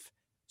life.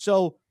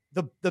 So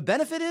the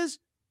benefit is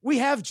we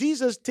have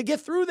Jesus to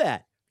get through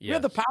that. Yes. We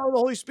have the power of the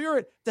Holy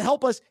Spirit to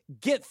help us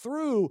get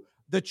through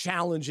the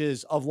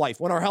challenges of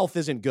life when our health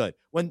isn't good,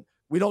 when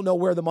we don't know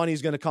where the money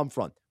is going to come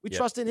from. We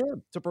trust in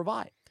him to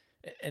provide.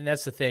 And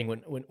that's the thing.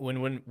 When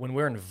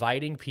we're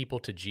inviting people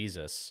to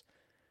Jesus,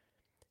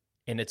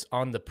 and it's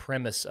on the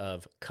premise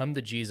of come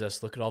to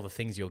Jesus, look at all the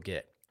things you'll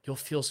get. You'll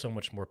feel so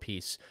much more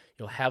peace.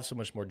 You'll have so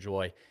much more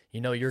joy.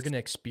 You're going to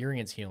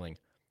experience healing.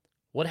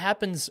 What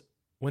happens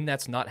when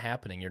that's not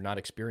happening? You're not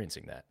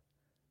experiencing that.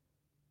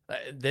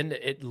 Then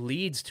it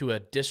leads to a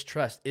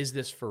distrust. Is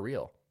this for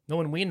real? No,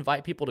 when we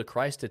invite people to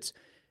Christ, it's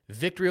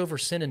victory over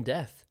sin and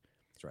death.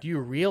 That's right. Do you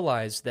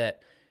realize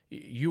that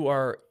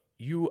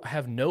you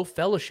have no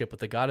fellowship with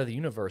the God of the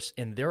universe,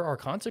 and there are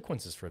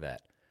consequences for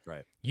that?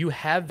 Right. You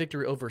have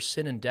victory over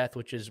sin and death,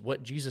 which is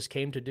what Jesus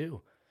came to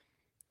do.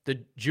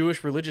 The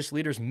Jewish religious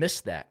leaders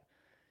missed that.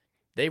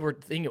 They were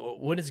thinking,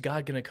 when is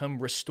God going to come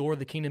restore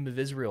the kingdom of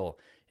Israel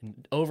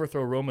and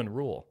overthrow Roman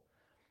rule?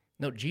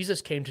 No,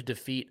 Jesus came to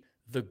defeat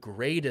the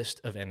greatest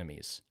of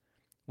enemies,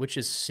 which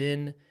is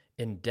sin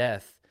and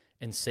death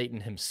and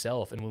Satan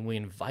himself. And when we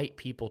invite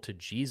people to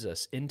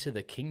Jesus into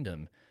the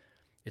kingdom,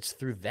 it's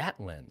through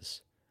that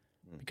lens.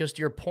 Because to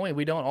your point,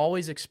 we don't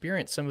always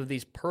experience some of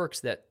these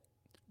perks that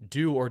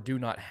do or do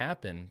not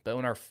happen.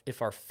 But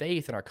if our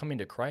faith and our coming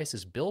to Christ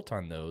is built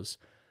on those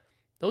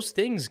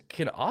things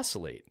can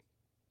oscillate.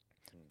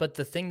 But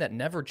the thing that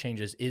never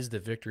changes is the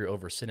victory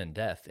over sin and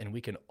death, and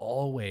we can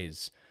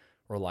always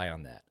rely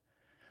on that.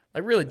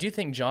 Like, really, do you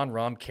think John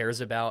Rahm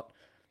cares about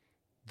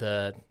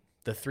the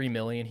 $3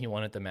 million he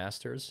won at the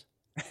Masters?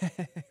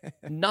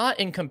 Not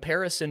in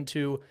comparison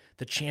to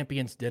the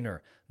Champions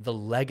Dinner, the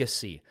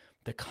legacy,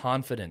 the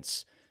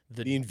confidence,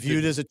 being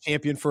viewed as a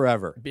champion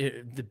forever.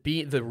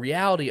 The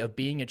reality of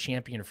being a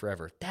champion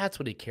forever. That's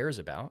what he cares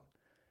about.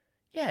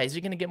 Yeah, is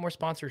he going to get more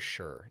sponsors?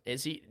 Sure.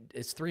 Is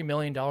 $3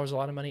 million a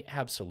lot of money?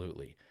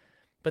 Absolutely.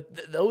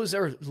 But those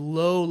are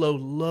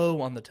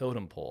low on the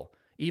totem pole,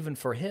 even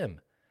for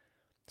him.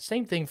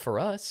 Same thing for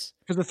us.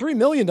 Because the $3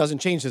 million doesn't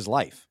change his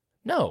life.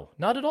 No,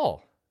 not at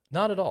all.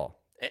 Not at all.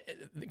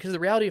 Because the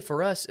reality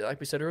for us, like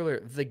we said earlier,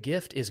 the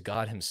gift is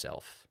God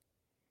himself.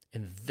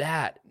 And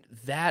that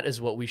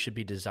is what we should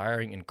be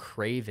desiring and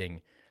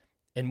craving.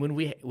 And when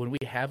we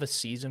have a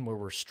season where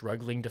we're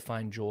struggling to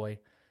find joy,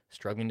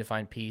 struggling to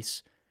find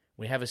peace,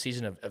 we have a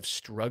season of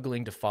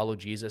struggling to follow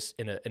Jesus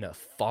in a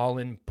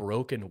fallen,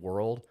 broken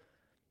world,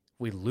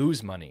 we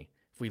lose money,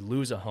 if we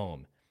lose a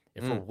home,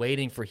 if we're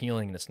waiting for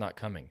healing and it's not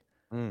coming.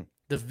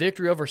 The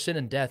victory over sin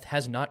and death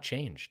has not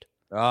changed.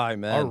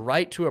 Amen. Our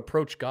right to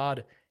approach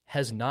God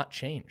has not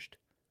changed.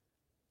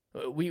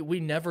 We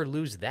never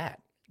lose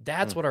that.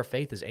 That's what our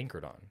faith is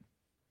anchored on.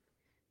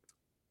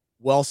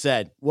 Well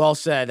said. Well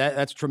said.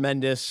 That's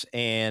tremendous.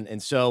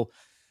 And so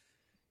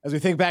as we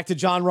think back to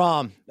John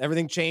Rahm,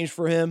 everything changed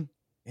for him.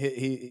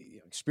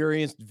 He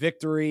experienced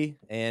victory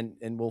and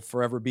will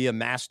forever be a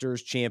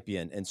Masters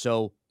champion. And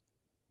so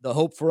the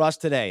hope for us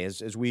today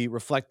is as we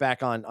reflect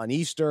back on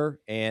Easter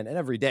and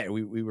every day,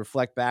 we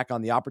reflect back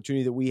on the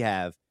opportunity that we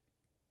have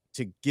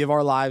to give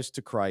our lives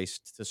to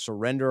Christ, to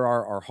surrender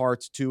our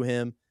hearts to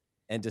him,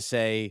 and to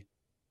say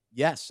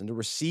yes, and to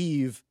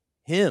receive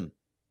him.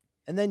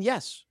 And then,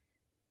 yes,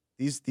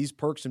 these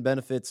perks and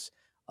benefits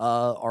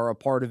are a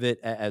part of it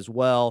as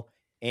well.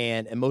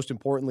 And most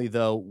importantly,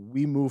 though,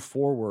 we move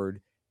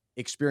forward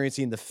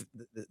experiencing the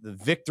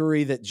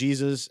victory that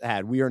Jesus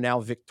had. We are now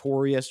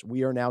victorious.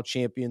 We are now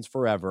champions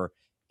forever.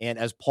 And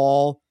as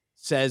Paul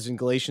says in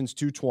Galatians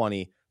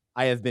 2:20,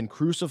 I have been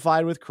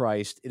crucified with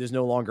Christ. It is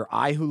no longer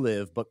I who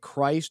live, but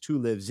Christ who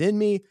lives in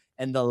me.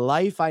 And the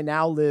life I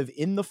now live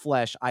in the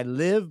flesh, I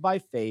live by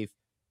faith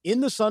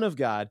in the Son of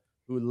God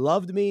who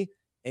loved me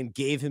and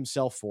gave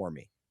himself for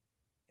me.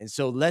 And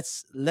so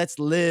let's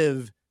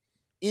live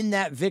in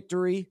that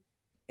victory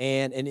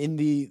and in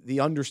the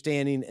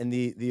understanding and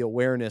the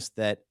awareness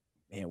that,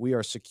 man, we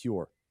are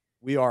secure.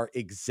 We are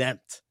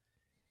exempt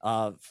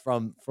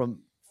from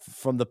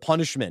the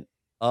punishment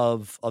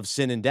of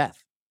sin and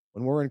death.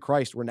 When we're in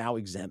Christ, we're now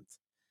exempt.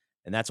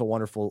 And that's a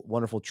wonderful,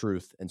 wonderful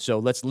truth. And so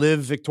let's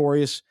live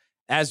victorious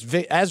as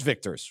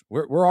victors.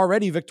 We're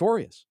already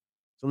victorious.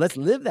 So let's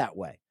live that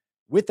way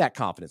with that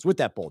confidence, with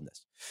that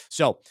boldness.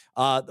 So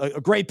a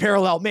great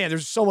parallel, man.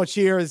 There's so much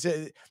here.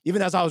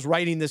 Even as I was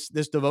writing this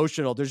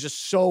devotional, there's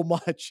just so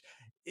much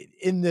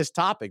in this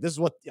topic. This is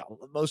what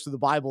most of the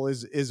Bible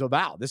is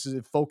about.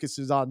 It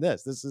focuses on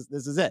this. This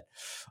is it.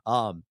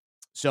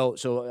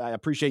 So I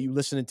appreciate you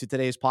listening to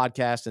today's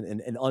podcast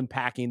and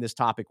unpacking this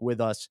topic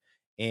with us.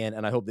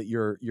 And I hope that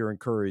you're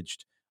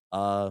encouraged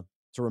to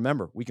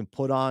remember we can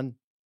put on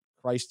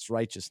Christ's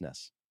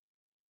righteousness,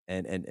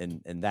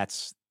 and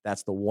that's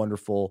the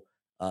wonderful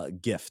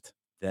gift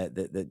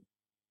that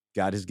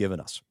God has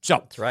given us. So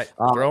that's right.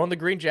 Throw on the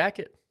green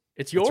jacket.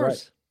 It's yours.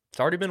 Right. It's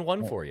already been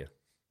won for you,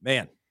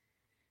 man.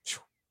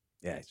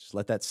 Yeah, just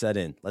let that set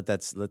in. Let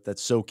that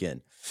soak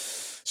in.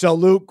 So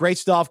Luke, great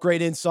stuff,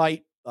 great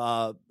insight.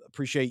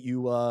 Appreciate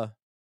you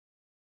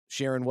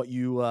sharing what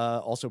you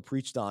also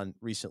preached on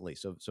recently.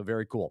 So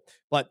very cool.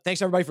 But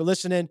thanks everybody for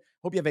listening.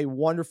 Hope you have a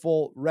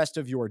wonderful rest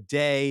of your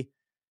day.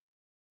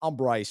 I'm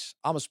Bryce.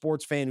 I'm a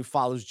sports fan who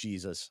follows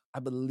Jesus.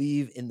 I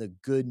believe in the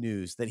good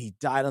news that he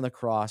died on the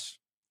cross,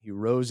 he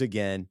rose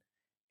again,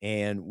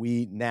 and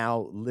we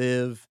now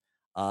live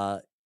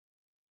now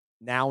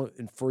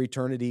and for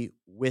eternity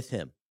with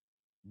him,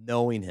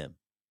 knowing him.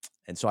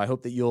 And so I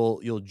hope that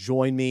you'll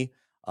join me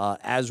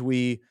as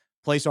we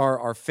place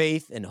our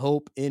faith and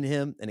hope in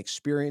him and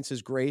experience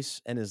his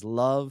grace and his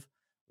love.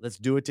 Let's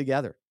do it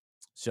together.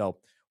 So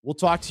we'll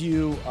talk to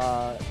you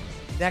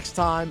next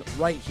time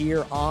right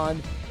here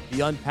on the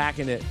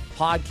Unpacking It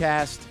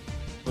podcast.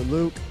 For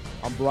Luke,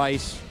 I'm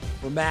Bryce.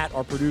 For Matt,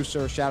 our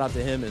producer, shout out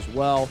to him as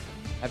well.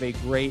 Have a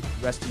great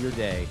rest of your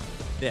day.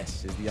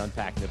 This is the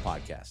Unpacking It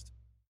podcast.